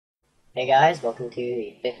Hey guys, welcome to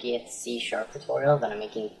the 50th C# tutorial that I'm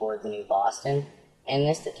making for the new Boston. In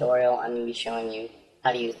this tutorial, I'm going to be showing you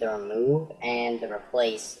how to use the remove and the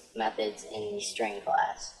replace methods in the string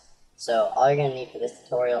class. So all you're going to need for this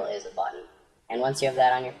tutorial is a button. And once you have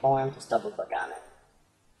that on your form, just double click on it.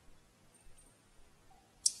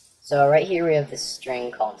 So right here we have this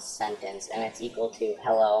string called sentence, and it's equal to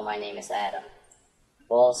hello, my name is Adam.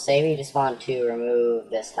 Well, say we just want to remove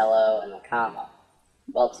this hello and the comma.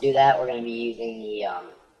 Well, to do that, we're going to be using the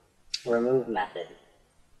remove method.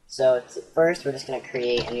 So first, we're just going to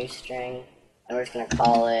create a new string, and we're just going to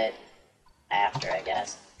call it after, I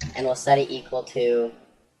guess. And we'll set it equal to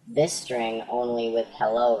this string only with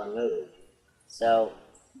hello removed. So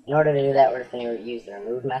in order to do that, we're just going to use the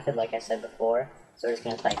remove method, like I said before. So we're just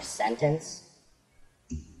going to type sentence,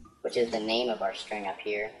 which is the name of our string up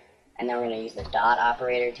here. And then we're going to use the dot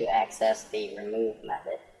operator to access the remove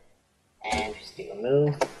method. And just do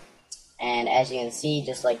remove. And as you can see,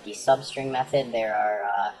 just like the substring method, there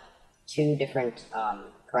are two different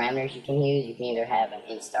parameters you can use. You can either have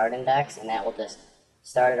an start index, and that will just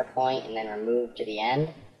start at a point and then remove to the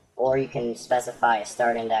end, or you can specify a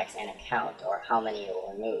start index and a count, or how many it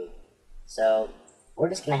will remove. So we're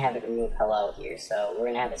just going to have it remove hello here. So we're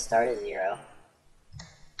going to have it start at 0,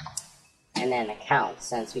 and then a count.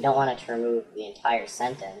 Since we don't want it to remove the entire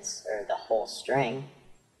sentence or the whole string,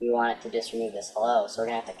 we want it to just remove this hello, so we're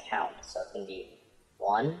going to have to count. So it's going to be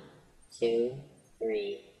 1, 2,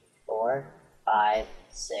 3, 4, 5,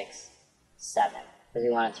 6, 7. Because we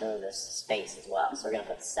want it to remove this space as well. So we're going to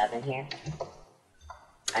put 7 here.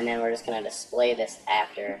 And then we're just going to display this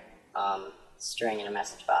after string in a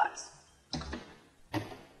message box,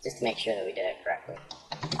 just to make sure that we did it correctly.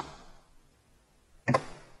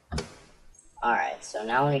 Alright, so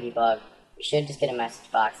now when we debug, we should just get a message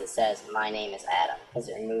box that says, my name is Adam, because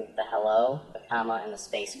it removed the hello, the comma, and the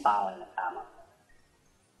space following the comma.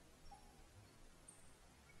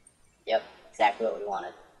 Yep, exactly what we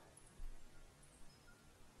wanted.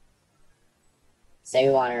 Say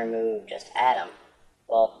we want to remove just Adam.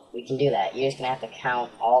 Well, we can do that. You're just going to have to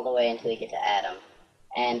count all the way until you get to Adam.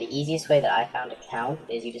 And the easiest way that I found to count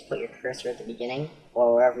is you just put your cursor at the beginning,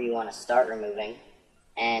 or wherever you want to start removing,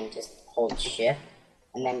 and just hold shift,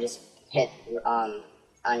 and then just hit on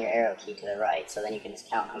your arrow key to the right, so then you can just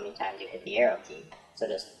count how many times you hit the arrow key. So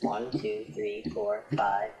just 1, 2, 3, 4,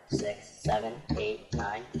 5, 6, 7, 8,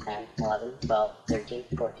 9, 10, 11, 12, 13,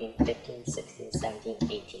 14, 15, 16, 17,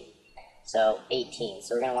 18. So 18.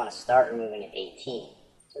 So we're going to want to start removing at 18.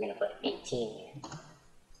 So we're going to put 18 here.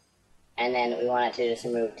 And then we want it to just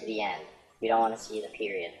remove to the end. We don't want to see the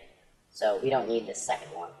period. So we don't need this second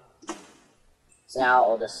one. So now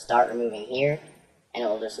we'll just start removing here, and it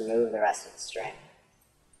will just remove the rest of the string.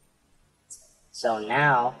 So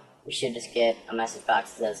now we should just get a message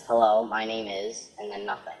box that says, hello, my name is, and then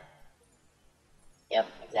nothing. Yep,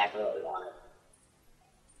 exactly what we wanted.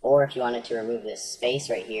 Or if you wanted to remove this space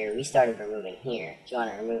right here, we started removing here. If you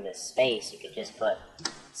want to remove this space, you could just put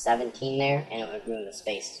 17 there, and it would remove the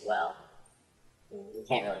space as well. You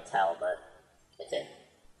can't really tell, but it did.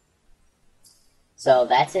 So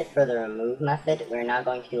that's it for the remove method. We're now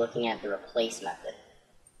going to be looking at the replace method.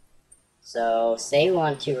 So say we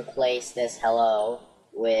want to replace this hello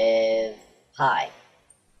with hi.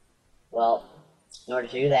 Well, in order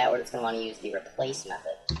to do that, we're just going to want to use the replace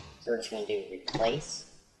method. So we're just going to do replace.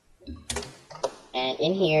 And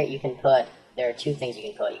in here, you can put, there are two things you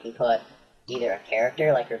can put. You can put either a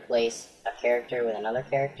character, like replace a character with another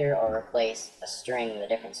character, or replace a string with a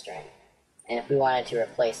different string. And if we wanted to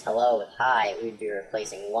replace hello with hi, we'd be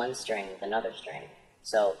replacing one string with another string.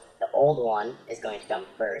 So the old one is going to come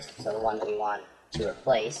first, so the one that we want to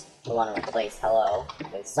replace, we want to replace hello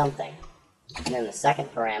with something. And then the second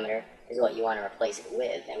parameter is what you want to replace it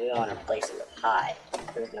with, and we want to replace it with hi.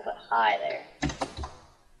 We're just going to put hi there.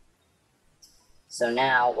 So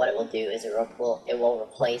now what it will do is it will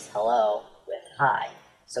replace hello with hi.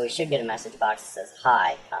 So we should get a message box that says,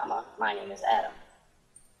 hi, comma, my name is Adam.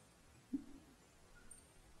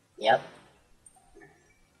 Yep.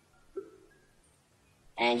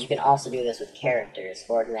 And you can also do this with characters.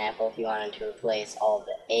 For example, if you wanted to replace all of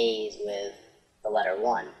the A's with the letter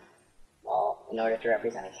 1. Well, in order to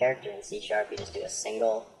represent a character in C#, you just do a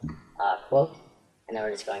single quote. And then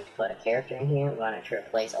we're just going to put a character in here. We want it to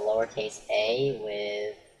replace a lowercase a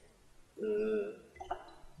with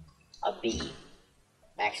a B.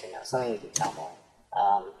 Actually, no, something we can tell more.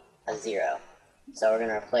 A 0. So we're going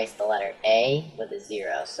to replace the letter A with a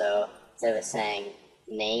 0. So instead of it saying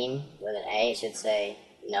name with an A, it should say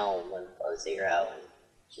gnome with a 0. And it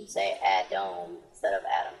should say Adam instead of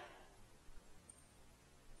Adam.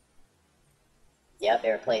 Yep, it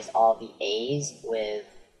replaced all the A's with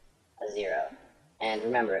a 0. And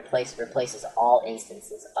remember, it replaces all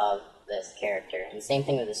instances of this character. And same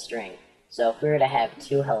thing with the string. So if we were to have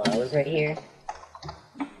 2 hellos right here,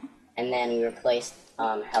 and then we replaced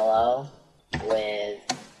hello with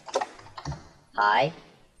hi,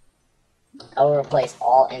 I will replace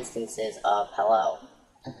all instances of hello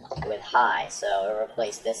with hi. So it will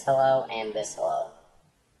replace this hello and this hello.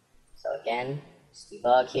 So again, just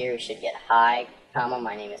debug here, we should get hi, comma,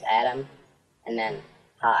 my name is Adam, and then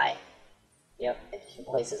hi. Yep, it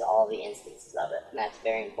replaces all the instances of it, and that's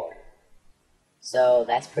very important. So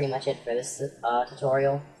that's pretty much it for this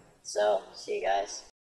tutorial. So, see you guys.